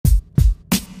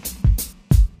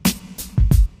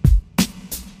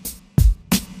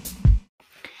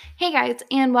Hey guys,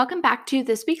 and welcome back to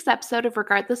this week's episode of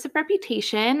Regardless of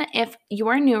Reputation. If you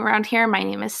are new around here, my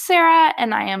name is Sarah,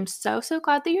 and I am so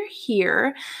glad that you're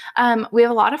here. We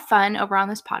have a lot of fun over on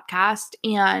this podcast,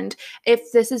 and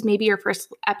if this is maybe your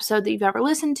first episode that you've ever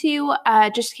listened to,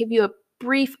 just to give you a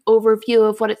brief overview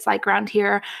of what it's like around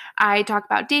here. I talk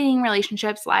about dating,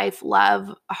 relationships, life,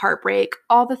 love, heartbreak,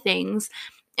 all the things.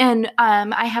 And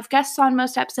I have guests on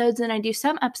most episodes, and I do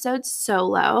some episodes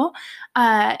solo.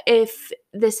 If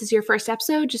this is your first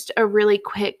episode, just a really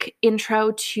quick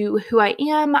intro to who I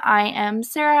am. I am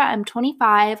Sarah. I'm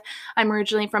 25. I'm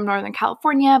originally from Northern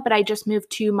California, but I just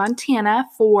moved to Montana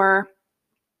for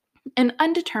an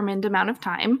undetermined amount of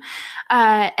time.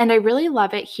 And I really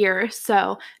love it here.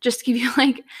 So just to give you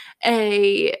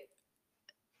a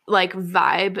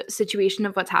vibe situation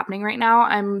of what's happening right now,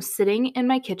 I'm sitting in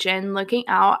my kitchen looking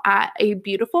out at a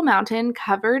beautiful mountain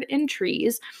covered in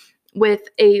trees with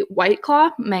a White Claw,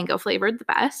 mango flavored, the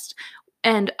best,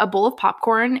 and a bowl of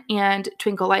popcorn and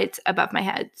twinkle lights above my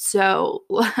head. So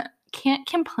can't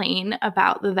complain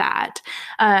about that.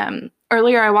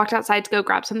 Earlier, I walked outside to go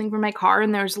grab something from my car,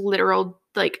 and there's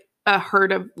a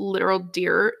herd of literal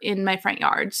deer in my front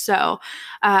yard. So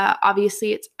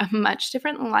obviously, it's a much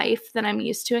different life than I'm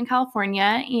used to in California,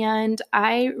 and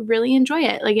I really enjoy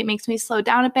it. It makes me slow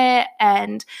down a bit,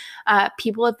 and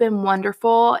people have been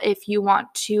wonderful. If you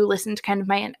want to listen to kind of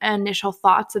my initial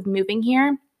thoughts of moving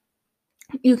here,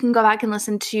 you can go back and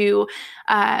listen to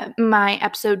my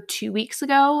episode 2 weeks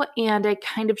ago, and I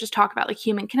kind of just talk about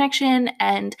human connection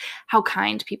and how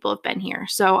kind people have been here.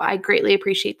 So I greatly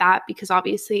appreciate that, because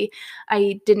obviously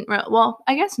I didn't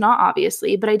I guess not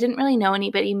obviously, but I didn't really know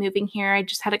anybody moving here. I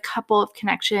just had a couple of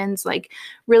connections,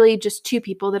 really just 2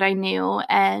 people that I knew,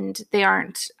 and they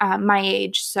aren't my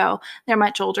age, so they're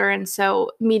much older. And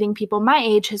so meeting people my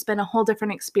age has been a whole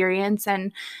different experience.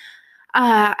 And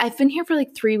I've been here for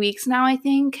 3 weeks now, I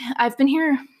think. I've been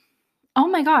here, oh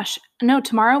my gosh, no,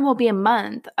 tomorrow will be a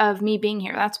month of me being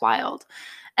here. That's wild.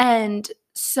 And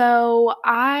so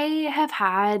I have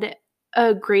had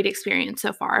a great experience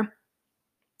so far.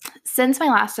 Since my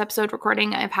last episode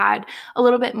recording, I've had a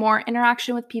little bit more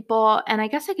interaction with people, and I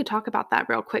guess I could talk about that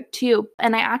real quick too.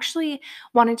 And I actually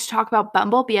wanted to talk about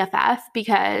Bumble BFF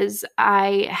because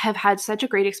I have had such a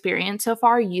great experience so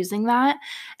far using that.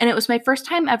 And it was my first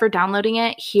time ever downloading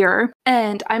it here.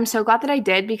 And I'm so glad that I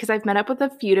did, because I've met up with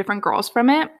a few different girls from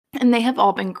it, and they have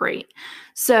all been great.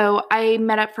 So I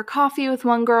met up for coffee with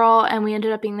one girl, and we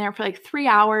ended up being there for 3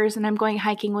 hours, and I'm going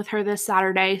hiking with her this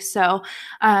Saturday. So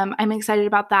I'm excited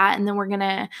about that. And then we're going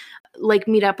to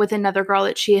meet up with another girl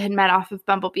that she had met off of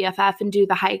Bumble BFF and do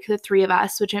the hike, the 3 of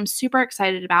us, which I'm super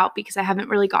excited about because I haven't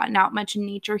really gotten out much in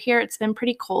nature here. It's been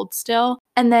pretty cold still.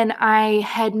 And then I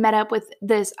had met up with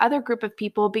this other group of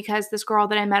people because this girl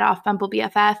that I met off Bumble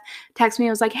BFF texted me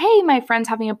and was like, hey, my friend's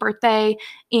having a birthday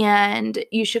and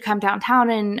you should come downtown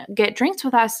and get drinks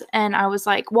with us. And I was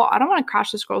like, well, I don't want to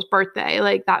crash this girl's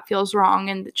birthday. That feels wrong.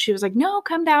 And she was like, no,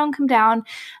 come down, come down.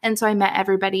 And so I met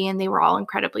everybody, and they were all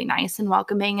incredibly nice and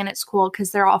welcoming. And it's cool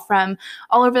because they're all from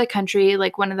all over the country.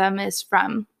 One of them is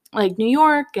from New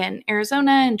York and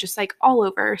Arizona and just all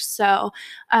over. So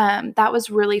that was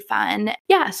really fun.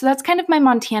 Yeah, so that's kind of my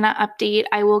Montana update.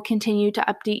 I will continue to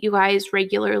update you guys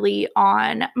regularly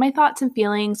on my thoughts and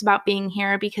feelings about being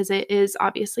here, because it is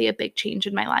obviously a big change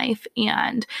in my life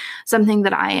and something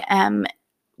that I am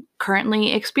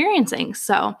currently experiencing.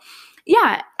 So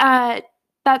yeah,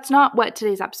 that's not what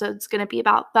today's episode is going to be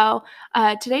about, though.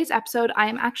 Today's episode, I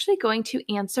am actually going to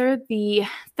answer the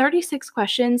 36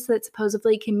 questions that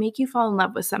supposedly can make you fall in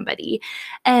love with somebody.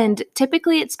 And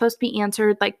typically, it's supposed to be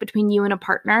answered between you and a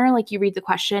partner. You read the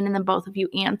question and then both of you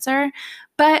answer.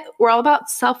 But we're all about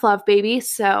self-love, baby.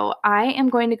 So I am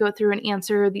going to go through and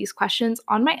answer these questions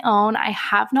on my own. I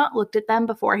have not looked at them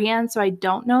beforehand, so I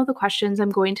don't know the questions I'm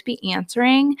going to be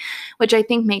answering, which I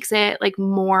think makes it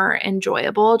more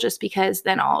enjoyable, just because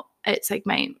then it's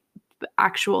my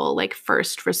actual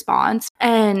first response.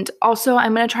 And also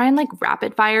I'm going to try and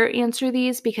rapid fire answer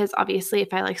these, because obviously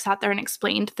if I sat there and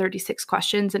explained 36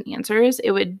 questions and answers,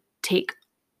 it would take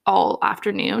all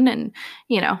afternoon, and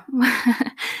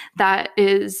that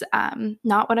is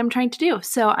not what I'm trying to do.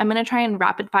 So I'm going to try and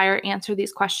rapid fire answer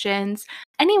these questions.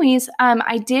 Anyways,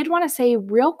 I did want to say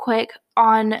real quick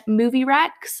on movie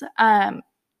recs,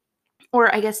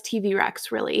 or I guess TV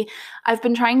recs, really. I've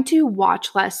been trying to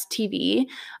watch less TV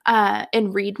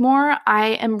and read more. I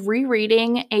am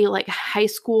rereading a high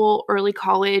school, early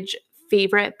college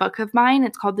favorite book of mine.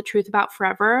 It's called The Truth About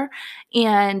Forever,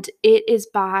 and it is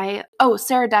by,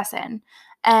 Sarah Dessen.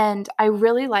 And I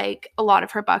really like a lot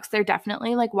of her books. They're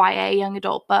definitely YA young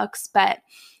adult books, but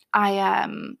I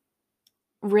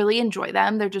really enjoy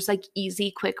them. They're just like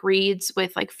easy, quick reads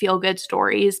with like feel good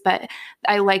stories, but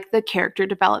I like the character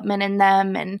development in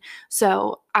them. And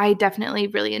so I definitely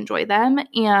really enjoy them.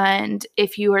 And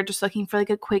if you are just looking for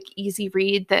like a quick, easy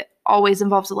read that always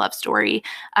involves a love story,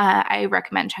 I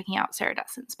recommend checking out Sarah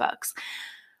Dessen's books.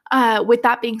 With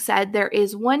that being said, there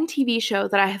is one TV show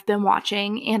that I have been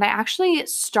watching, and I actually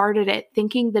started it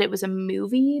thinking that it was a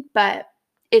movie, but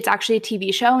it's actually a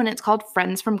TV show, and it's called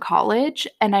Friends from College,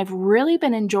 and I've really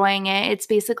been enjoying it. It's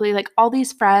basically like all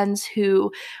these friends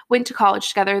who went to college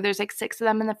together. There's like 6 of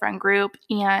them in the friend group,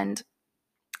 and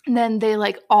then they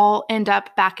like all end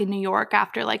up back in New York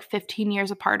after like 15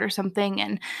 years apart or something.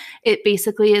 And it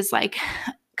basically is like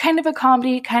kind of a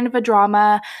comedy, kind of a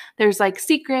drama. There's like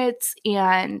secrets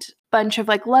and bunch of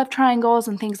like love triangles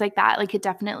and things like that. Like it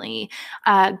definitely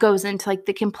goes into like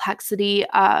the complexity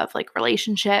of like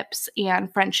relationships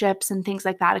and friendships and things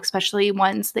like that, especially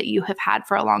ones that you have had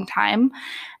for a long time.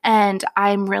 And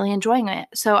I'm really enjoying it.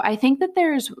 So I think that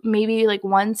there's maybe like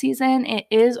one season. It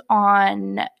is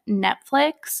on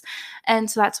Netflix. And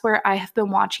so that's where I have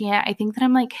been watching it. I think that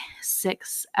I'm like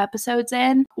 6 episodes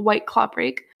in. White Claw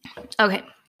break. Okay.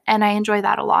 And I enjoy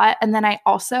that a lot. And then I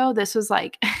also, this was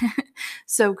like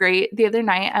so great. The other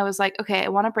night, I was like, okay, I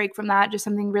want to break from that, just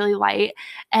something really light.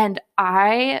 And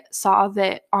I saw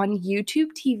that on YouTube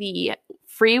TV,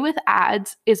 free with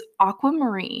ads, is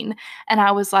Aquamarine. And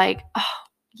I was like, oh,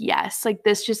 yes, like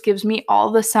this just gives me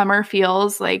all the summer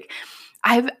feels. Like,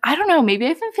 I don't know, maybe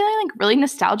I've been feeling like really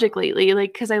nostalgic lately,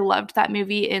 like, because I loved that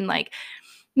movie in like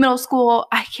middle school.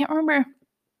 I can't remember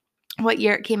what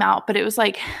year it came out, but it was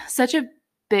like such a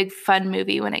big fun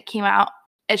movie when it came out.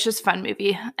 It's just a fun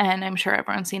movie, and I'm sure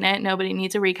everyone's seen it. Nobody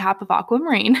needs a recap of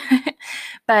Aquamarine.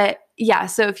 But yeah,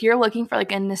 so if you're looking for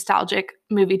like a nostalgic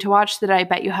movie to watch that I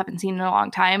bet you haven't seen in a long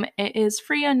time, it is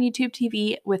free on YouTube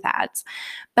TV with ads.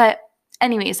 But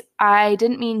anyways, I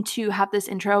didn't mean to have this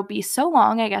intro be so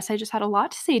long. I guess I just had a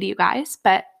lot to say to you guys,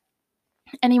 but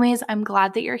anyways, I'm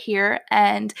glad that you're here,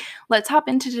 and let's hop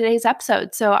into today's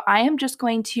episode. So I am just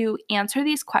going to answer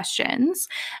these questions,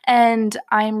 and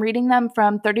I'm reading them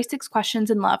from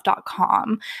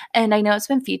 36questionsinlove.com. And I know it's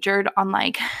been featured on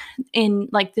like in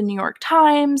like the New York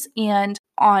Times and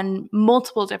on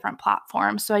multiple different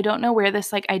platforms. So I don't know where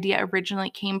this like idea originally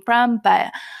came from,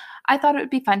 but I thought it would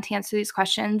be fun to answer these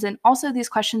questions. And also, these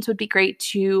questions would be great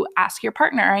to ask your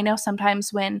partner. I know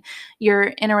sometimes when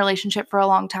you're in a relationship for a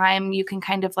long time, you can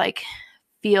kind of like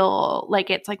feel like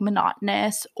it's like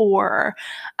monotonous or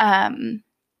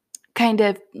kind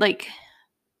of like,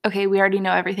 okay, we already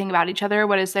know everything about each other.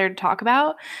 What is there to talk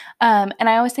about? And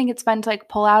I always think it's fun to like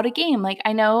pull out a game. Like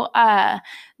I know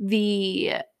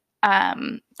the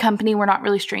company We're Not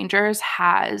Really Strangers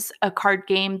has a card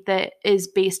game that is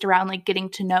based around like getting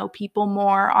to know people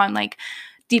more on like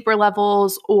deeper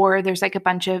levels, or there's like a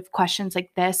bunch of questions like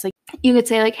this. Like you could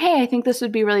say like, hey, I think this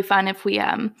would be really fun if we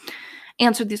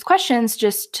answered these questions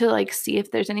just to like see if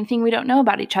there's anything we don't know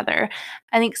about each other.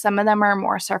 I think some of them are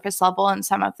more surface level and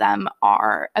some of them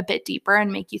are a bit deeper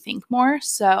and make you think more.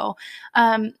 So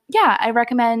yeah, I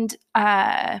recommend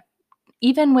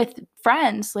even with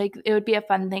friends, like it would be a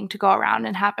fun thing to go around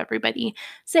and have everybody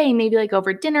say, maybe like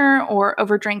over dinner or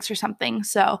over drinks or something.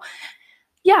 So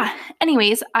yeah,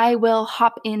 anyways, I will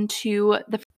hop into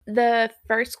the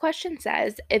first question.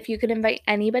 Says, if you could invite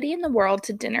anybody in the world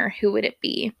to dinner, who would it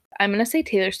be? I'm going to say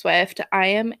Taylor Swift. I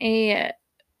am a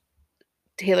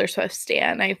Taylor Swift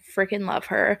stan. I freaking love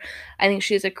her. I think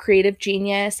she's a creative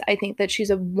genius. I think that she's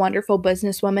a wonderful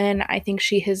businesswoman. I think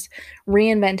she has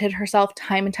reinvented herself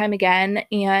time and time again.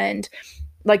 And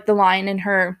like the line in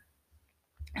her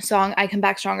song, I Come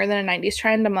Back Stronger Than a 90s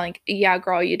Trend, I'm like, yeah,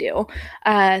 girl, you do.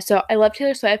 So I love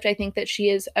Taylor Swift. I think that she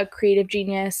is a creative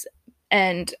genius,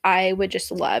 and I would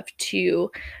just love to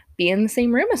be in the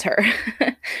same room as her.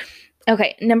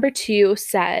 Okay, number 2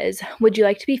 says, would you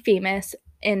like to be famous,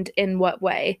 and in what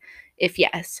way, if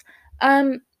yes?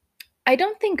 I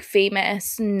don't think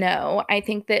famous, no. I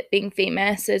think that being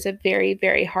famous is a very,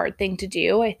 very hard thing to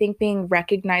do. I think being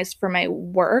recognized for my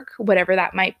work, whatever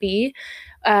that might be,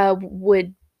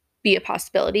 would be a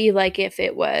possibility, like if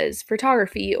it was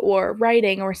photography or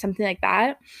writing or something like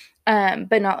that,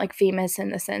 but not like famous in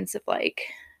the sense of like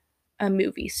a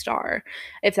movie star,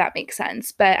 if that makes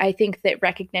sense. But I think that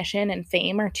recognition and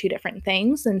fame are 2 different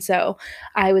things. And so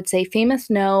I would say famous,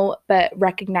 no, but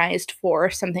recognized for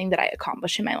something that I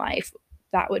accomplish in my life.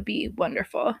 That would be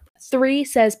wonderful. 3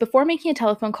 says, before making a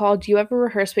telephone call, do you ever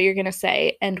rehearse what you're going to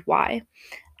say and why?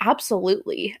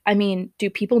 Absolutely. I mean, do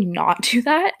people not do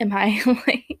that? Am I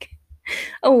like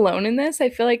alone in this? I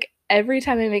feel like every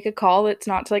time I make a call that's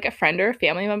not to like a friend or a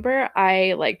family member,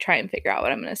 I like try and figure out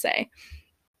what I'm going to say.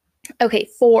 Okay,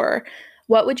 4,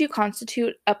 what would you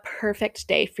constitute a perfect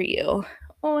day for you?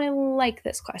 Oh, I like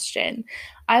this question.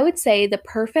 I would say the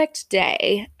perfect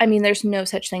day, I mean, there's no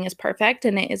such thing as perfect,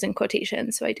 and it is in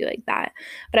quotations, so I do like that.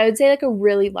 But I would say like a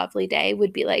really lovely day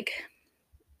would be like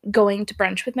going to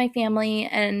brunch with my family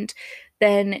and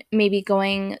then maybe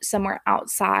going somewhere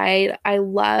outside. I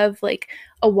love like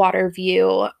a water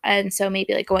view. And so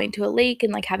maybe like going to a lake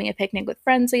and like having a picnic with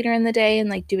friends later in the day and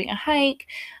like doing a hike.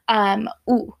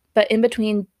 But in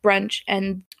between brunch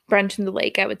and the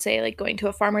lake, I would say like going to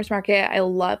a farmer's market. I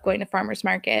love going to farmer's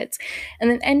markets. And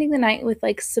then ending the night with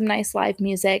like some nice live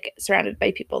music surrounded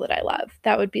by people that I love.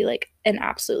 That would be like an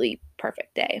absolutely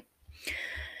perfect day.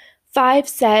 5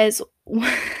 says,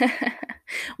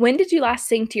 when did you last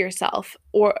sing to yourself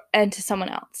and to someone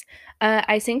else?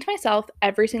 I sing to myself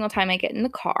every single time I get in the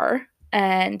car,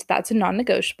 and that's a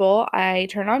non-negotiable. I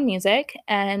turn on music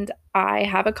and I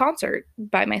have a concert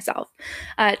by myself.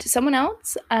 To someone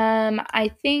else, I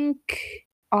think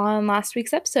on last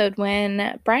week's episode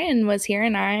when Brian was here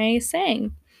and I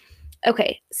sang.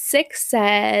 Okay, 6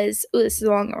 says, oh, this is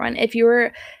a longer one. If you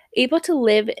were able to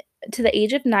live to the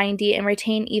age of 90 and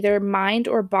retain either mind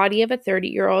or body of a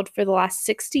 30-year-old for the last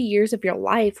 60 years of your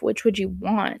life, which would you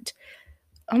want?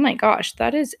 Oh my gosh,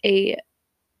 that is a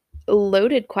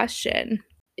loaded question.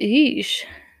 Eesh.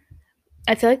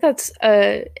 I feel like that's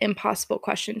a impossible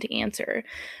question to answer.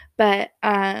 But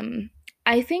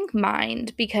I think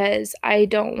mind, because I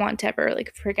don't want to ever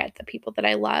like forget the people that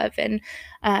I love, and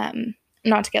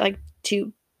not to get like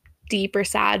too deep or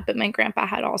sad, but my grandpa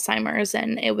had Alzheimer's,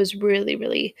 and it was really,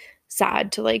 really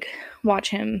sad to like watch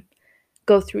him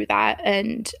go through that.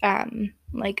 And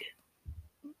like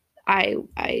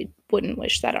I wouldn't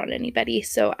wish that on anybody.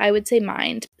 So I would say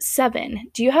mind. 7,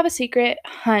 do you have a secret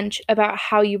hunch about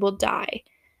how you will die?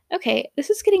 Okay, this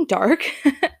is getting dark.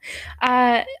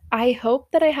 I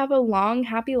hope that I have a long,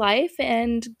 happy life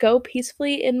and go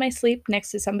peacefully in my sleep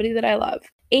next to somebody that I love.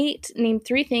 8, name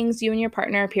 3 things you and your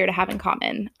partner appear to have in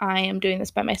common. I am doing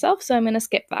this by myself, so I'm going to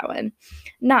skip that one.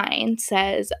 9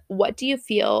 says, what do you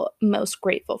feel most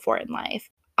grateful for in life?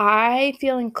 I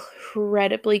feel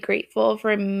incredibly grateful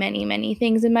for many, many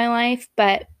things in my life,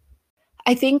 but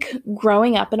I think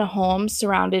growing up in a home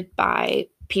surrounded by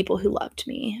people who loved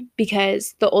me,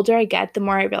 because the older I get, the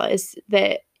more I realize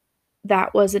that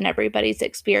that wasn't everybody's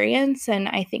experience. And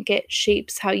I think it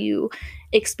shapes how you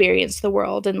experience the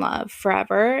world and love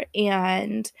forever.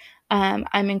 And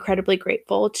I'm incredibly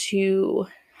grateful to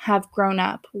have grown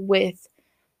up with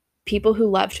people who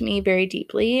loved me very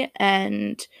deeply.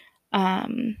 And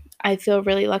I feel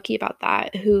really lucky about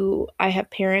that. Who I have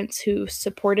parents who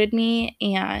supported me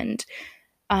and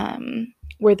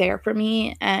were there for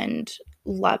me and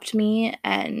loved me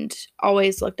and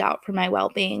always looked out for my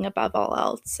well-being above all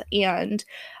else. And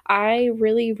I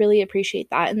really, really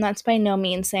appreciate that. And that's by no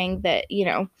means saying that, you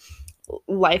know,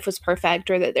 life was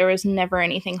perfect or that there was never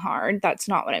anything hard. That's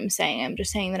not what I'm saying. I'm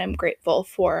just saying that I'm grateful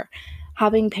for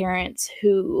having parents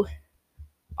who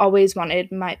always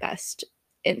wanted my best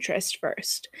interest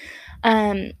first.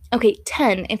 Okay,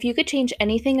 10. If you could change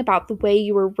anything about the way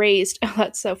you were raised, oh,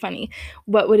 that's so funny.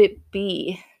 What would it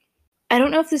be? I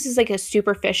don't know if this is like a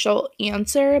superficial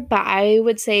answer, but I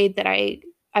would say that I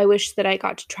wish that I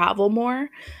got to travel more,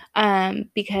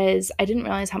 because I didn't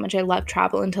realize how much I loved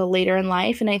travel until later in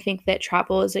life. And I think that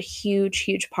travel is a huge,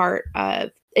 huge part of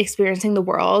experiencing the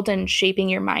world and shaping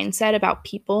your mindset about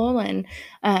people and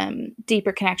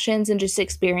deeper connections and just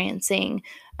experiencing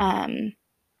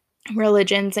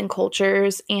religions and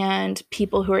cultures and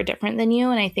people who are different than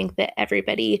you. And I think that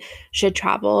everybody should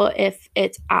travel if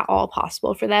it's at all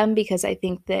possible for them, because I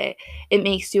think that it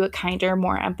makes you a kinder,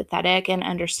 more empathetic and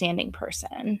understanding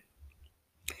person.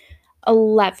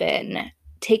 11,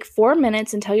 take 4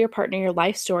 minutes and tell your partner your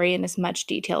life story in as much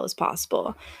detail as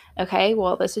possible. Okay,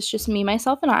 well, this is just me,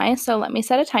 myself, and I. So let me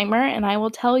set a timer and I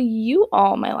will tell you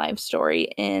all my life story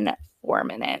in 4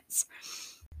 minutes.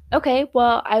 Okay,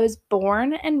 well, I was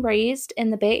born and raised in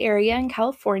the Bay Area in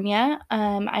California.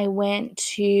 I went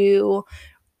to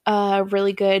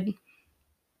really good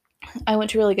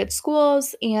really good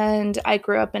schools, and I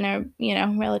grew up in a, you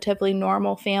know, relatively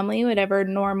normal family, whatever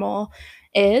normal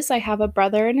is. I have a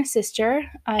brother and a sister.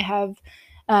 I have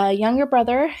a younger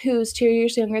brother who's 2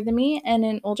 years younger than me and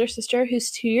an older sister who's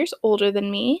 2 years older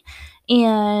than me.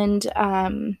 And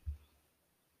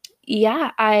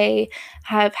yeah, I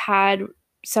have had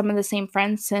some of the same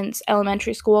friends since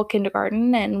elementary school,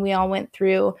 kindergarten, and we all went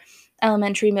through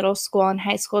elementary, middle school, and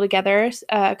high school together.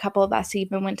 A couple of us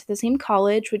even went to the same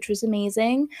college, which was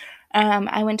amazing.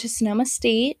 I went to Sonoma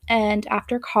State, and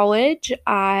after college,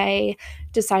 I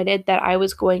decided that I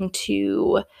was going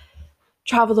to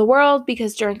travel the world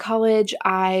because during college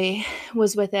I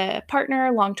was with a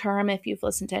partner long term. If you've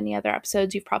listened to any other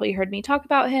episodes, you've probably heard me talk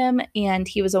about him, and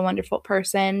he was a wonderful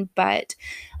person, but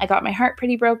I got my heart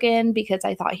pretty broken because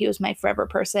I thought he was my forever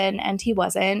person and he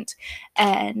wasn't.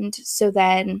 And so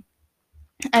then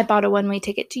I bought a one-way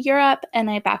ticket to Europe and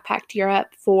I backpacked Europe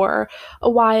for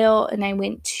a while, and I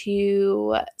went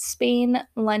to Spain,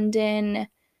 London,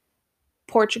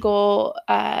 Portugal,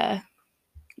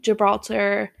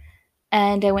 Gibraltar,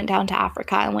 and I went down to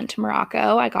Africa. I went to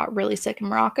Morocco. I got really sick in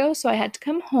Morocco, so I had to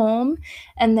come home.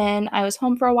 And then I was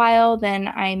home for a while. Then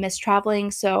I missed traveling,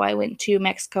 so I went to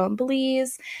Mexico and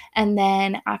Belize. And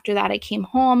then after that, I came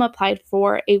home, applied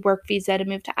for a work visa to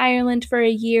move to Ireland for a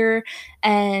year.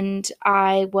 And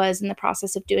I was in the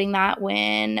process of doing that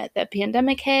when the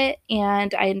pandemic hit,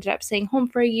 and I ended up staying home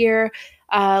for a year,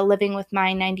 living with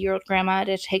my 90-year-old grandma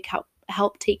to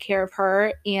help take care of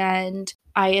her. And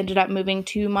I ended up moving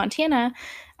to Montana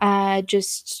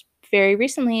just very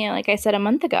recently, like I said, a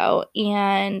month ago.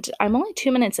 And I'm only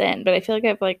 2 minutes in, but I feel like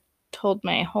I've like told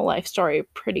my whole life story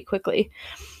pretty quickly.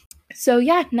 So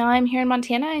yeah, now I'm here in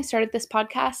Montana. I started this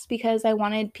podcast because I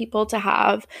wanted people to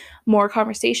have more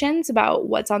conversations about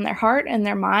what's on their heart and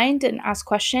their mind, and ask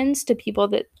questions to people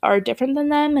that are different than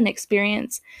them and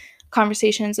experience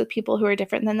conversations with people who are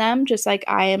different than them, just like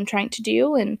I am trying to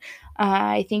do. And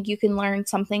I think you can learn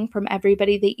something from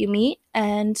everybody that you meet.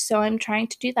 And so I'm trying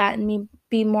to do that and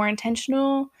be more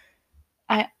intentional.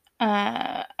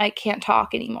 I can't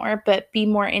talk anymore, but be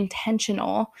more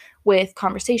intentional with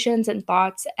conversations and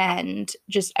thoughts and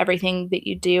just everything that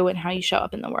you do and how you show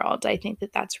up in the world. I think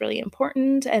that that's really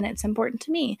important, and it's important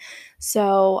to me.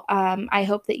 So I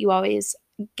hope that you always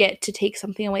get to take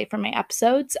something away from my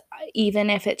episodes, even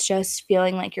if it's just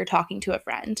feeling like you're talking to a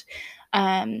friend.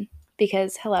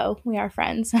 Because hello, we are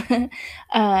friends.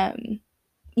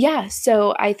 Yeah,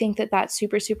 so I think that that's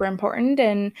super, super important,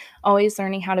 and always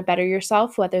learning how to better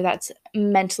yourself, whether that's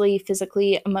mentally,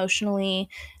 physically, emotionally.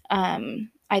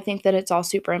 I think that it's all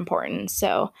super important.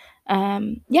 So,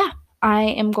 yeah, I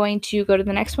am going to go to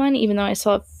the next one, even though I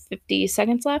still have 50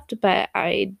 seconds left, but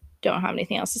I don't have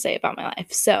anything else to say about my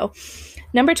life. So,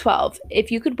 number 12,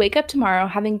 if you could wake up tomorrow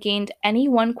having gained any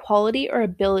one quality or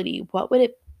ability, what would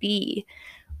it be?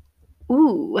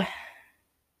 Ooh,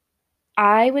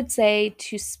 I would say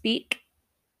to speak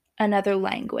another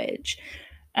language,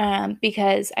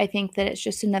 because I think that it's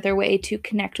just another way to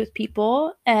connect with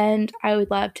people. And I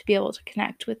would love to be able to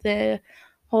connect with a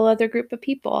whole other group of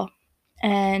people.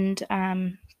 And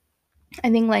I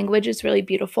think language is really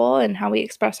beautiful and how we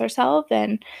express ourselves.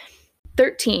 And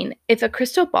 13, if a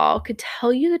crystal ball could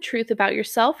tell you the truth about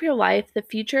yourself, your life, the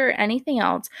future, or anything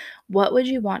else, what would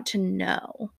you want to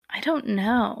know? I don't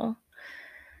know.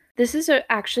 This is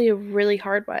actually a really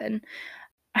hard one.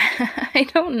 I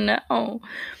don't know.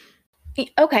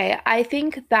 Okay, I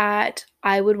think that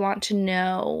I would want to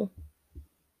know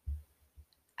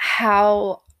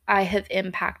how I have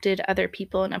impacted other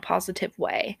people in a positive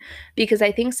way, because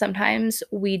I think sometimes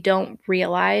we don't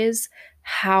realize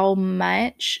how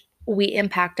much we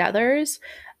impact others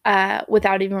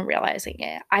without even realizing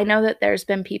it. I know that there's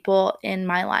been people in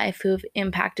my life who've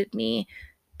impacted me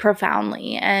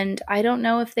profoundly, and I don't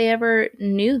know if they ever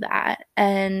knew that.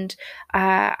 And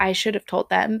I should have told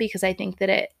them, because I think that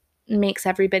it makes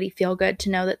everybody feel good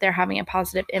to know that they're having a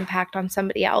positive impact on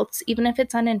somebody else, even if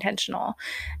it's unintentional.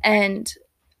 And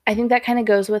I think that kind of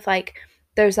goes with like,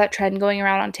 there's that trend going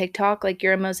around on TikTok, like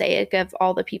you're a mosaic of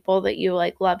all the people that you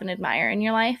like love and admire in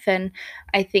your life. And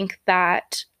I think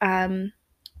that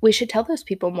we should tell those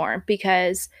people more,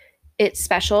 because it's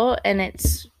special, and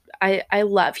I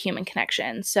love human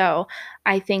connection. So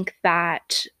I think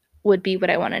that would be what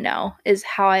I want to know, is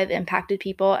how I've impacted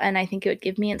people. And I think it would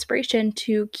give me inspiration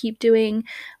to keep doing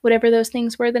whatever those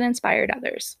things were that inspired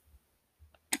others.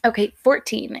 Okay,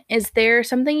 14. Is there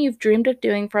something you've dreamed of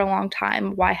doing for a long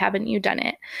time? Why haven't you done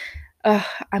it? I'm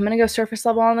going to go surface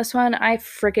level on this one. I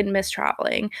freaking miss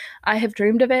traveling. I have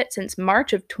dreamed of it since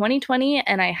March of 2020,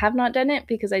 and I have not done it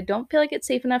because I don't feel like it's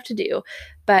safe enough to do.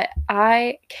 But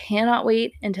I cannot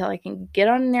wait until I can get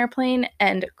on an airplane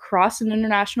and cross an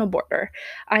international border.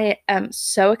 I am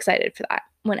so excited for that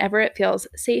whenever it feels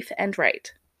safe and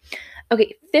right.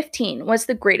 Okay, 15. What's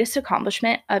the greatest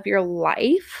accomplishment of your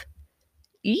life?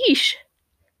 Yeesh.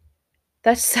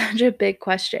 That's such a big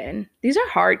question. These are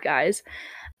hard, guys.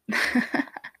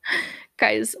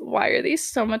 Guys, why are these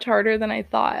so much harder than I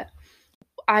thought?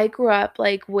 I grew up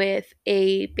like with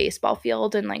a baseball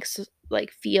field and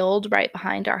like field right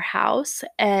behind our house,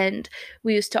 and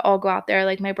we used to all go out there,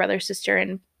 like my brother, sister,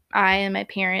 and I and my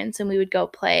parents, and we would go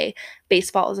play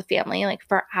baseball as a family, like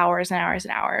for hours and hours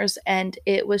and hours. And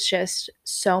it was just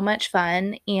so much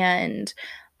fun. And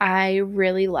I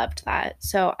really loved that.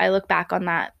 So I look back on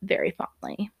that very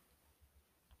fondly.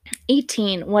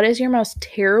 18. What is your most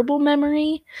terrible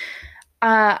memory?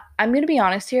 I'm gonna be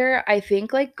honest here. I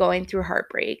think like going through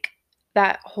heartbreak,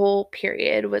 that whole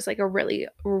period was like a really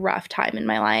rough time in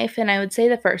my life. And I would say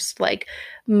the first like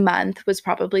month was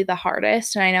probably the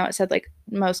hardest. And I know it said like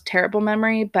most terrible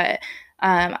memory, but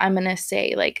I'm gonna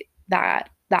say like that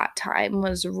time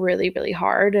was really, really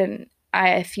hard. And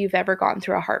if you've ever gone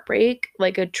through a heartbreak,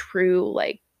 like a true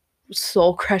like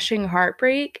soul crushing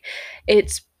heartbreak,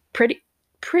 it's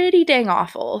pretty dang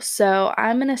awful. So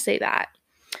I'm gonna say that.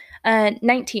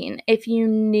 19. If you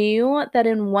knew that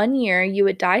in 1 year you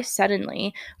would die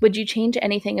suddenly, would you change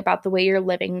anything about the way you're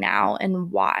living now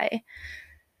and why?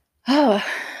 Oh,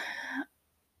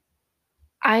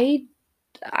 I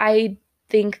I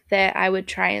think that I would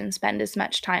try and spend as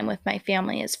much time with my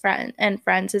family as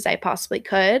friends as I possibly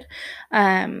could.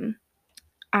 Um,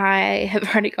 I have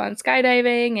already gone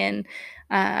skydiving, and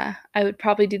I would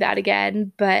probably do that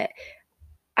again, but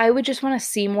I would just want to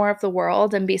see more of the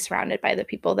world and be surrounded by the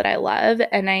people that I love.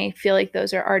 And I feel like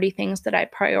those are already things that I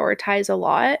prioritize a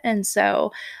lot. And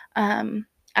so I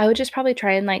would just probably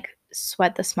try and like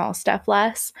sweat the small stuff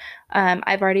less.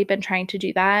 I've already been trying to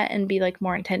do that and be like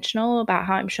more intentional about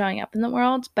how I'm showing up in the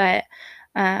world. But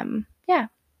yeah.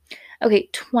 Okay,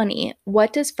 20.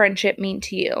 What does friendship mean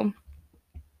to you?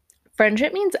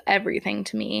 Friendship means everything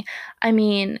to me. I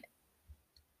mean,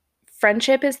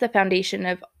 friendship is the foundation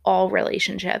of all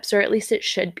relationships, or at least it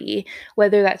should be,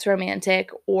 whether that's romantic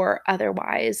or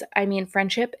otherwise. I mean,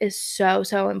 friendship is so,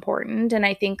 so important. And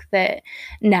I think that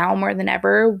now more than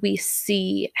ever, we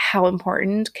see how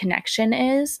important connection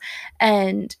is,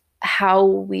 and how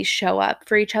we show up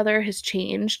for each other has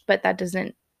changed, but that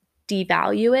doesn't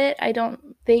devalue it, I don't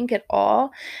think at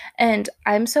all. And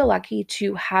I'm so lucky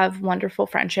to have wonderful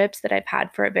friendships that I've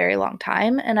had for a very long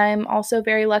time. And I'm also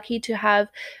very lucky to have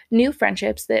new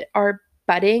friendships that are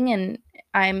budding, and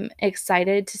I'm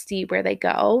excited to see where they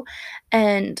go.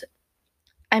 And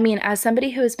I mean, as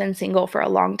somebody who has been single for a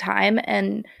long time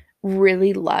and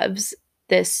really loves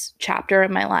this chapter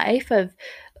of my life of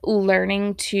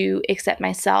learning to accept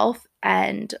myself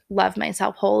and love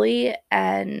myself wholly,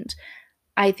 and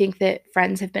I think that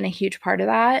friends have been a huge part of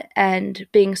that, and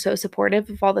being so supportive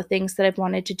of all the things that I've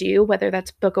wanted to do, whether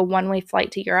that's book a one-way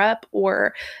flight to Europe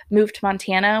or move to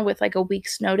Montana with like a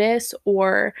week's notice,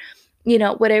 or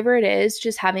whatever it is,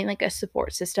 just having like a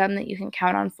support system that you can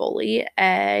count on fully,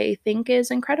 I think is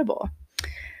incredible.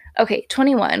 Okay,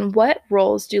 21. What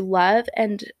roles do love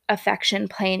and affection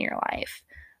play in your life?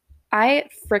 I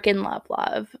freaking love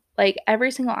love. Like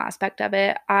every single aspect of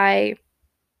it. I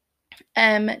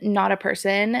am not a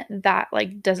person that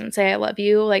like doesn't say I love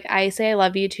you. Like I say I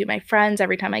love you to my friends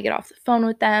every time I get off the phone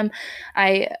with them.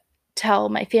 I tell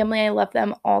my family I love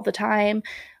them all the time.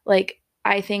 Like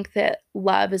I think that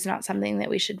love is not something that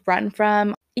we should run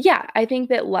from. Yeah, I think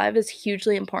that love is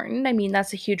hugely important. I mean,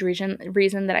 that's a huge reason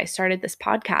that I started this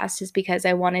podcast, is because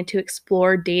I wanted to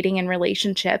explore dating and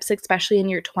relationships, especially in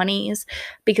your 20s,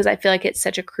 because I feel like it's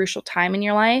such a crucial time in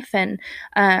your life. And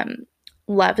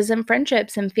love is in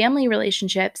friendships and family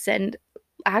relationships and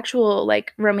actual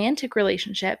like romantic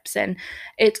relationships, and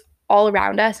it's all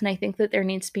around us. And I think that there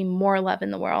needs to be more love in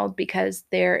the world, because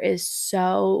there is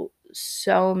so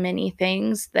many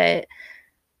things that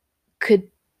could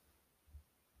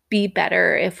be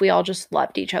better if we all just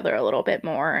loved each other a little bit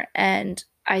more. And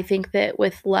I think that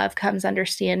with love comes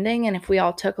understanding, and if we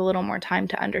all took a little more time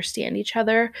to understand each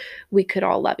other, we could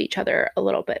all love each other a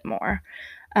little bit more.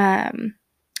 um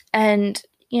and,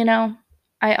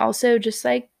 I also just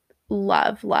like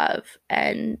love.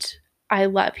 And I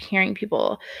love hearing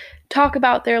people talk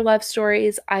about their love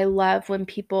stories. I love when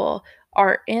people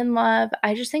are in love.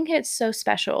 I just think it's so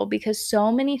special, because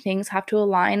so many things have to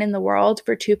align in the world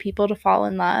for two people to fall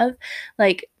in love.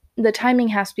 Like, the timing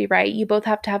has to be right. You both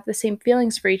have to have the same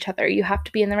feelings for each other. You have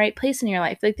to be in the right place in your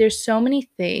life. Like, there's so many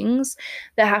things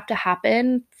that have to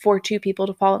happen for two people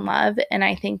to fall in love. And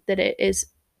I think that it is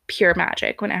pure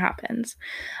magic when it happens.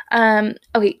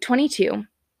 Okay, 22.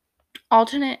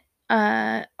 Alternate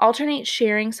alternate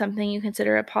sharing something you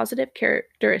consider a positive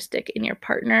characteristic in your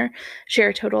partner. Share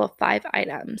a total of 5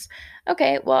 items.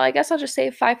 Okay, well, I guess I'll just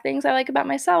say 5 things I like about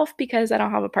myself, because I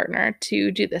don't have a partner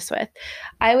to do this with.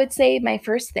 I would say my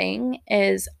first thing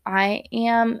is I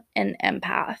am an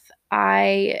empath.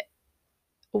 I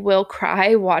will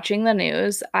cry watching the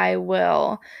news. I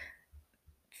will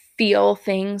feel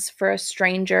things for a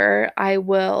stranger. I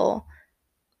will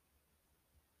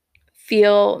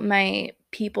feel my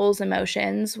people's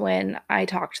emotions when I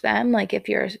talk to them. Like if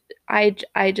you're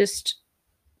I just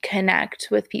connect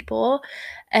with people,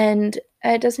 and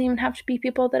it doesn't even have to be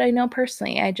people that I know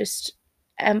personally. I just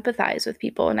empathize with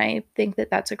people, and I think that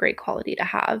that's a great quality to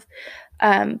have.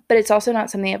 But it's also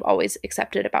not something I've always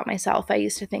accepted about myself. I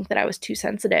used to think that I was too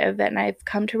sensitive, and I've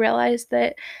come to realize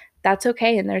that that's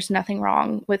okay, and there's nothing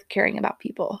wrong with caring about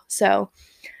people. So,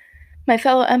 my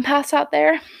fellow empaths out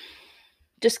there,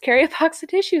 just carry a box of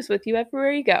tissues with you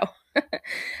everywhere you go.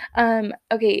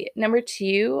 Okay, number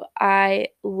two, I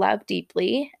love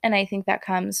deeply, and I think that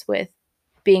comes with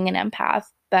being an empath.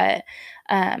 But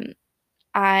um,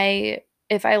 I,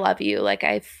 if I love you, like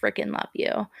I freaking love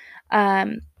you.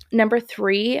 Um, Number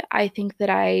three, I think that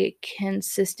I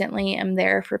consistently am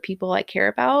there for people I care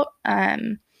about.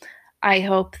 I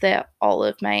hope that all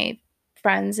of my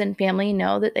friends and family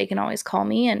know that they can always call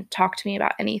me and talk to me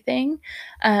about anything.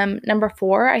 Number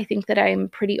four, I think that I'm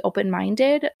pretty open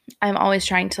minded. I'm always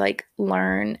trying to like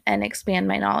learn and expand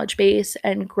my knowledge base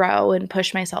and grow and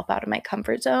push myself out of my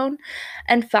comfort zone.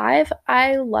 And five,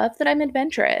 I love that I'm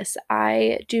adventurous.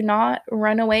 I do not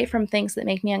run away from things that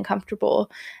make me uncomfortable.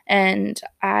 And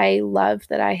I love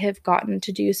that I have gotten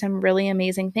to do some really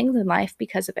amazing things in life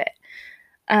because of it.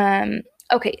 Um,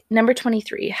 okay, number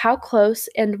 23. How close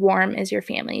and warm is your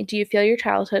family? Do you feel your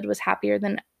childhood was happier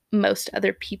than most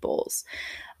other people's?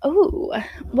 Oh,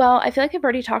 well, I feel like I've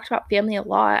already talked about family a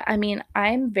lot. I mean,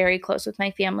 I'm very close with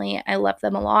my family. I love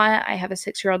them a lot. I have a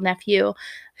 6-year-old nephew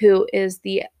who is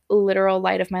the literal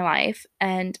light of my life,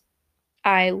 and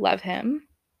I love him.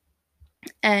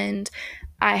 And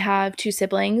I have two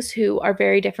siblings who are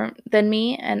very different than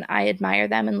me, and I admire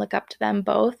them and look up to them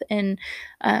both in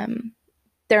um,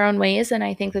 their own ways. And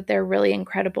I think that they're really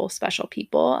incredible, special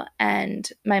people. And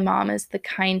my mom is the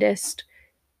kindest,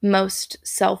 most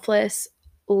selfless,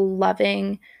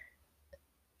 loving,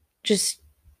 just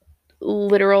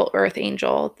literal earth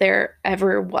angel there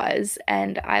ever was.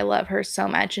 And I love her so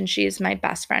much. And she is my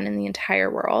best friend in the entire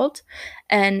world.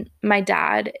 And my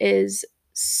dad is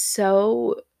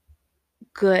so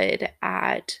good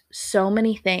at so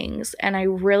many things. And I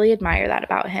really admire that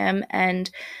about him. And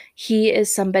he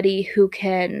is somebody who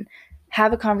can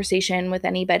have a conversation with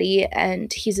anybody.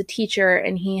 And he's a teacher,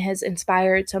 and he has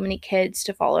inspired so many kids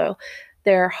to follow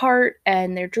their heart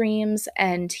and their dreams.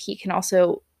 And he can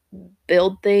also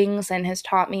build things and has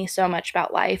taught me so much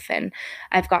about life. And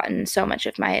I've gotten so much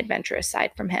of my adventurous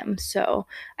side from him. So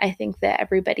I think that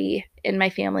everybody in my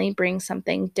family brings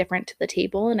something different to the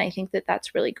table. And I think that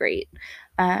that's really great.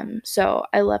 So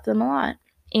I love them a lot.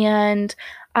 And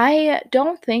I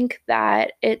don't think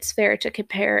that it's fair to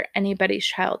compare anybody's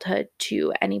childhood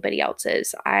to anybody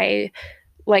else's.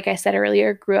 Like I said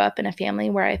earlier, grew up in a family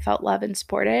where I felt loved and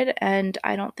supported, and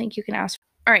I don't think you can ask.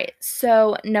 All right,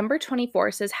 so number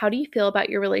 24 says, how do you feel about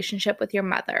your relationship with your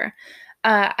mother?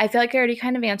 I feel like I already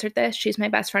kind of answered this. She's my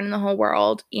best friend in the whole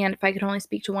world, and if I could only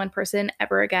speak to one person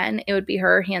ever again, it would be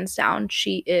her, hands down.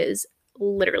 She is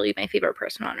literally my favorite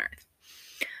person on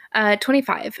earth.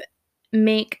 25,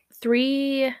 make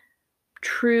 3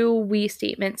 true we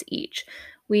statements each.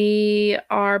 We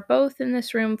are both in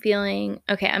this room feeling,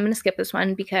 okay, I'm going to skip this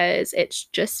one because it's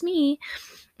just me.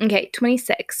 Okay,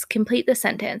 26, complete the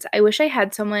sentence. I wish I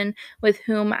had someone with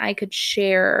whom I could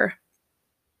share.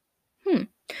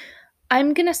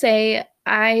 I'm going to say,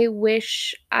 I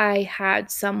wish I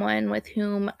had someone with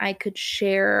whom I could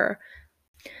share.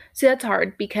 See, that's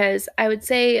hard because I would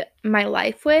say my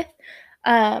life with,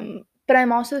 but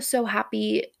I'm also so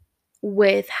happy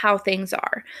with how things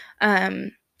are.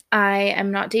 Um, I am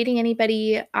not dating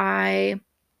anybody. I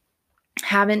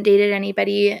haven't dated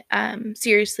anybody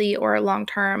seriously or long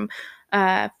term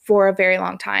for a very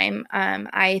long time.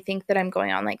 I think that I'm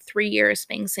going on like 3 years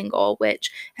being single,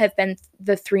 which have been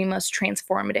the 3 most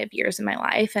transformative years in my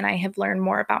life. And I have learned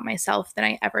more about myself than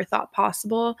I ever thought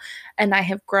possible. And I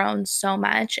have grown so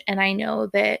much. And I know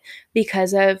that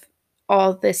because of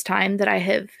all this time that I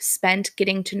have spent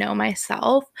getting to know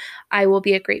myself, I will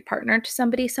be a great partner to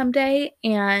somebody someday,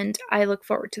 and I look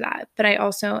forward to that. But I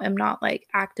also am not like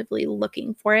actively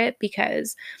looking for it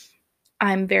because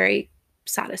I'm very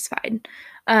satisfied.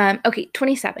 Okay,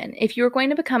 27. If you were going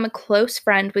to become a close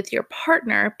friend with your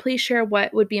partner, please share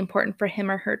what would be important for him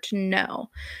or her to know.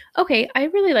 Okay, I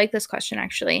really like this question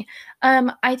actually.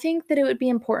 I think that it would be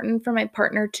important for my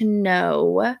partner to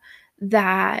know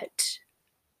that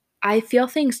I feel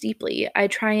things deeply. I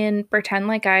try and pretend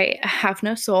like I have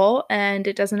no soul and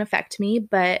it doesn't affect me,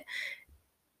 but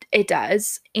it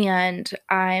does. And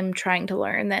I'm trying to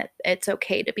learn that it's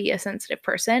okay to be a sensitive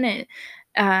person.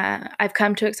 I've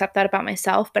come to accept that about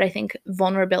myself, but I think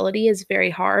vulnerability is very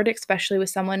hard, especially with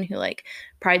someone who like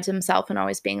prides himself in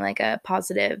always being like a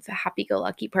positive,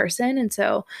 happy-go-lucky person. And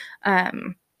so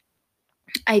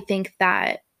I think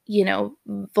that,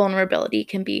 vulnerability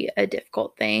can be a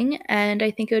difficult thing. And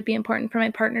I think it would be important for my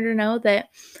partner to know that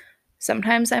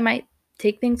sometimes I might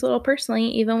take things a little personally,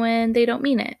 even when they don't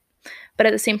mean it. But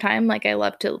at the same time, like I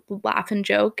love to laugh and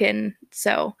joke. And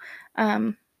so,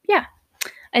 yeah,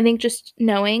 I think just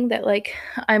knowing that like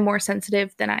I'm more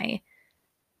sensitive than I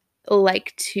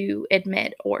like to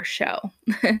admit or show.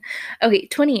 Okay,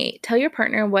 28. Tell your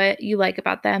partner what you like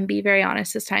about them. Be very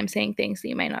honest this time, saying things that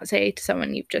you might not say to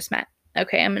someone you've just met.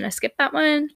 Okay, I'm going to skip that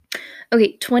one.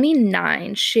 Okay,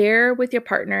 29. Share with your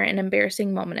partner an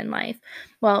embarrassing moment in life.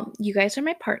 Well, you guys are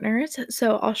my partners,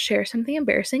 so I'll share something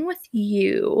embarrassing with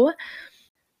you.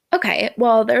 Okay,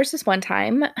 well, there was this one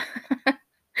time.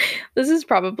 This is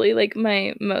probably like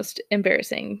my most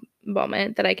embarrassing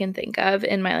moment that I can think of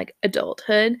in my like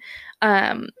adulthood.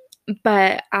 Um,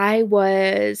 but I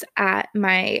was at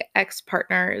my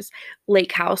ex-partner's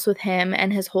lake house with him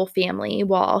and his whole family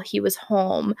while he was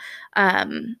home.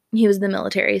 He was in the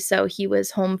military, so he was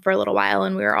home for a little while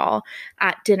and we were all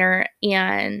at dinner.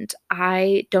 And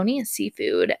I don't eat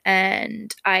seafood,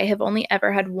 and I have only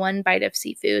ever had one bite of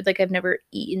seafood. Like I've never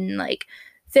eaten like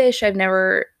fish. I've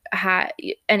never had,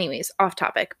 anyways, off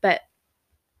topic, but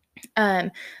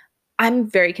um I'm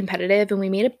very competitive, and we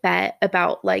made a bet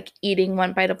about like eating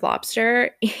one bite of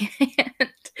lobster.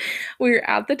 And we were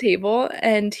at the table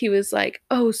and he was like,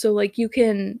 "Oh, so like you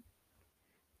can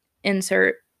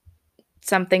insert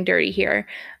something dirty here,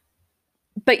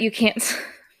 but you can't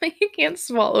but you can't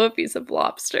swallow a piece of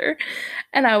lobster."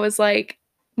 And I was like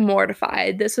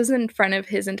mortified. This was in front of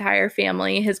his entire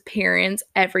family, his parents,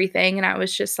 everything, and I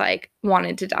was just like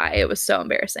wanted to die. It was so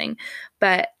embarrassing.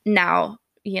 But now,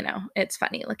 it's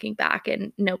funny looking back,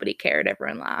 and nobody cared.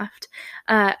 Everyone laughed.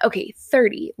 Okay,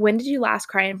 30. When did you last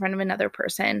cry in front of another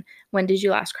person? When did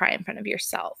you last cry in front of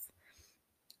yourself?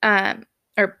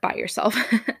 Or by yourself.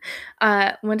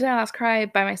 When did I last cry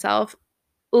by myself?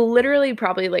 Literally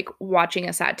probably like watching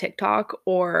a sad TikTok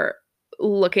or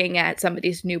looking at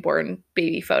somebody's newborn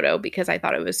baby photo because I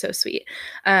thought it was so sweet.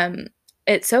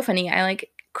 It's so funny. I like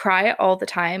cry all the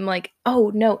time. Like, oh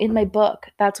no, in my book,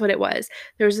 that's what it was.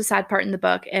 There was a sad part in the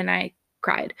book and I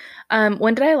cried.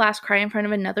 When did I last cry in front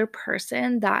of another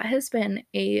person? That has been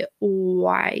a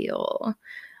while.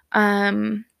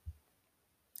 Um,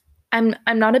 I'm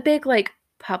not a big like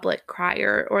public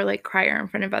crier or like crier in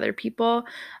front of other people.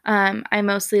 I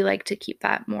mostly like to keep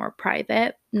that more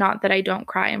private. Not that I don't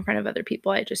cry in front of other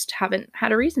people. I just haven't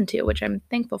had a reason to, which I'm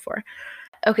thankful for.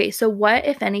 Okay, so what,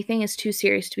 if anything, is too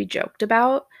serious to be joked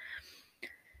about?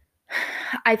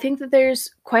 I think that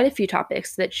there's quite a few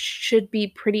topics that should be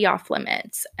pretty off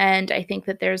limits. And I think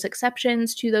that there's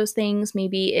exceptions to those things.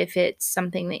 Maybe if it's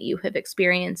something that you have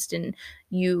experienced and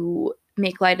you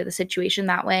make light of the situation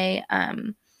that way.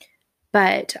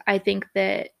 But I think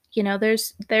that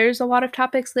there's a lot of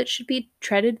topics that should be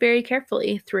treaded very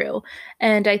carefully through.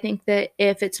 And I think that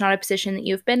if it's not a position that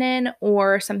you've been in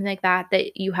or something like that,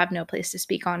 that you have no place to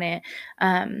speak on it,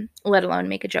 let alone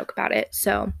make a joke about it.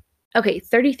 So, okay,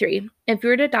 33. If you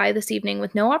were to die this evening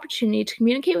with no opportunity to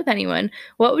communicate with anyone,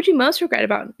 what would you most regret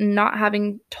about not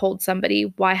having told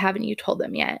somebody? Why haven't you told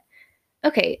them yet?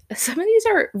 Okay, some of these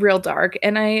are real dark,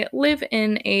 and I live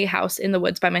in a house in the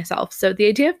woods by myself, so the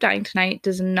idea of dying tonight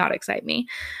does not excite me.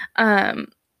 Um,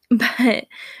 but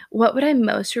what would I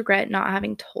most regret not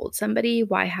having told somebody?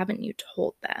 Why haven't you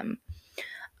told them?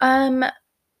 Um,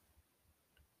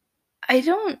 I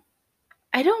don't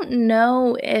I don't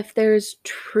know if there's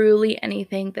truly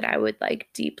anything that I would like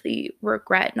deeply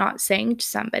regret not saying to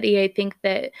somebody. I think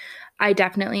that I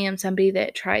definitely am somebody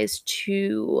that tries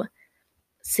to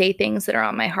say things that are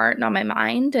on my heart and on my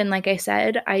mind. And like I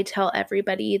said, I tell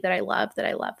everybody that I love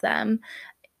them.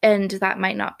 And that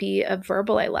might not be a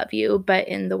verbal I love you, but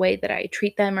in the way that I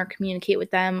treat them or communicate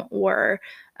with them or,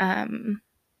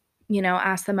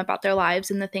 ask them about their lives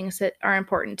and the things that are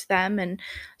important to them. And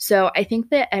so I think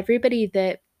that everybody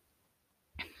that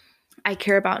I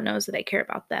care about knows that I care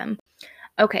about them.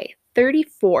 Okay,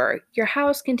 34. Your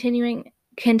house containing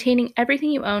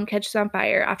everything you own catches on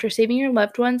fire. After saving your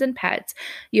loved ones and pets,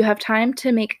 you have time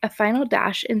to make a final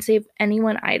dash and save any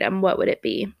one item. What would it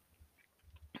be?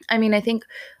 I mean, I think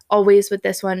always with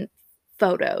this one,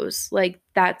 photos. Like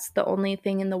that's the only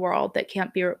thing in the world that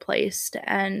can't be replaced.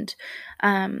 And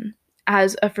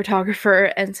as a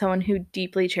photographer and someone who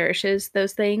deeply cherishes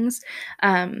those things,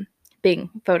 being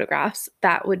photographs,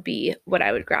 that would be what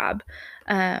I would grab.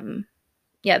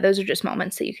 yeah, those are just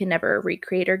moments that you can never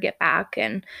recreate or get back.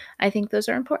 And I think those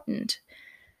are important.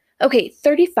 Okay,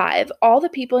 35. All the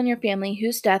people in your family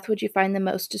whose death would you find the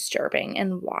most disturbing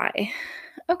and why?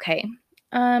 Okay.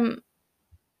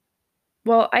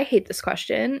 Well, I hate this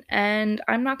question and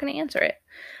I'm not going to answer it.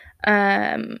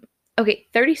 Um, okay,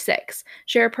 36.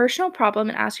 Share a personal problem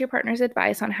and ask your partner's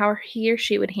advice on how he or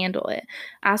she would handle it.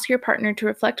 Ask your partner to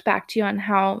reflect back to you on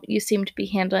how you seem to be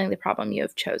handling the problem you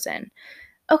have chosen.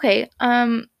 Okay,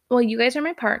 well, you guys are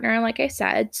my partner, like I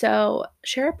said, so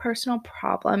share a personal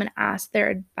problem and ask their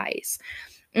advice.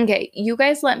 Okay, you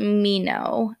guys let me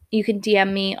know. You can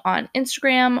DM me on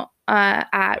Instagram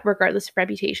at regardless of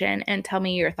reputation and tell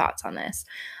me your thoughts on this.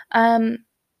 Um,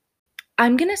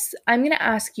 I'm gonna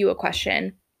ask you a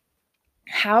question.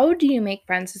 How do you make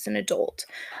friends as an adult?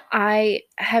 I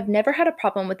have never had a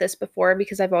problem with this before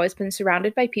because I've always been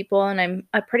surrounded by people and I'm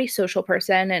a pretty social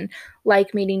person and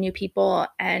like meeting new people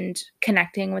and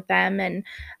connecting with them. And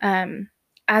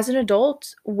as an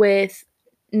adult with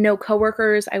no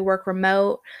coworkers, I work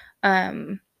remote.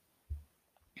 Um,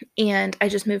 and I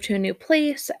just moved to a new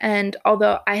place. And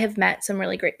although I have met some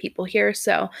really great people here,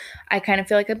 so I kind of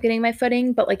feel like I'm getting my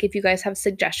footing. But like, if you guys have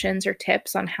suggestions or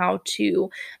tips on how to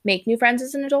make new friends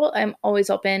as an adult, I'm always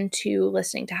open to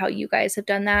listening to how you guys have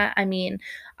done that. I mean,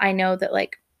 I know that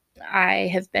like I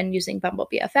have been using Bumble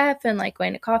BFF and like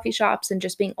going to coffee shops and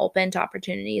just being open to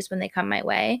opportunities when they come my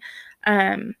way.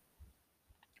 Um,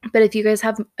 but if you guys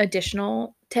have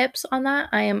additional tips on that,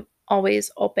 I am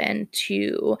always open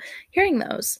to hearing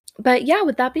those. But yeah,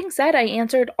 with that being said, I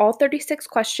answered all 36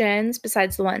 questions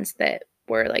besides the ones that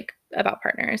were like about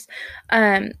partners.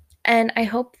 Um, and I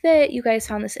hope that you guys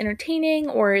found this entertaining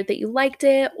or that you liked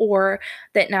it or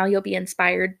that now you'll be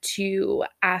inspired to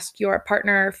ask your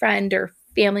partner, friend, or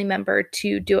family member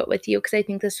to do it with you because I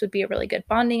think this would be a really good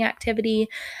bonding activity.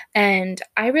 And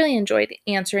I really enjoyed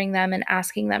answering them and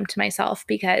asking them to myself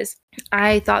because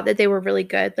I thought that they were really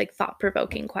good, like thought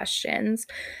provoking questions.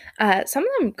 Some of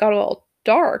them got a little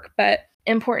dark, but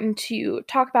important to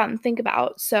talk about and think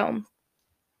about. So,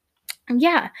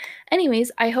 yeah.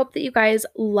 Anyways, I hope that you guys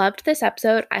loved this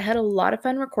episode. I had a lot of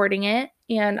fun recording it,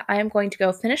 and I am going to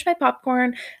go finish my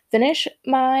popcorn, finish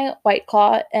my White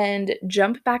Claw, and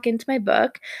jump back into my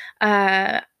book.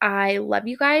 I love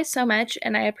you guys so much,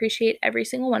 and I appreciate every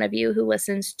single one of you who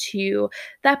listens to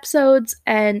the episodes,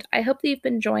 and I hope that you've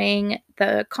been enjoying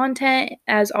the content.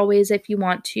 As always, if you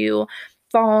want to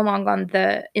follow along on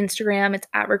the Instagram, it's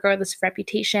at regardless of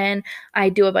reputation. I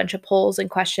do a bunch of polls and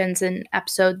questions and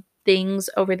episode things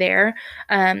over there.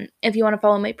 If you want to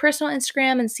follow my personal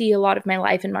Instagram and see a lot of my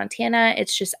life in Montana,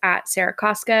 it's just at Sarah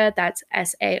Cosca. That's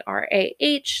SarahCosca.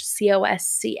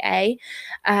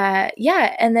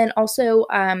 Yeah, and then also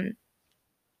I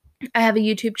have a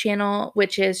YouTube channel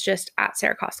which is just at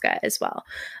Sarah Cosca as well.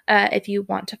 If you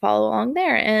want to follow along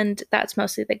there, and that's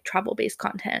mostly like travel-based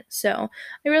content. So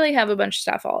I really have a bunch of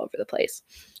stuff all over the place.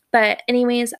 But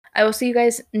anyways, I will see you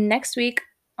guys next week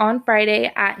on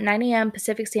Friday at 9 a.m.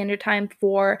 Pacific Standard Time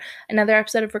for another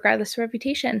episode of Regardless of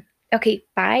Reputation. Okay,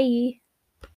 bye.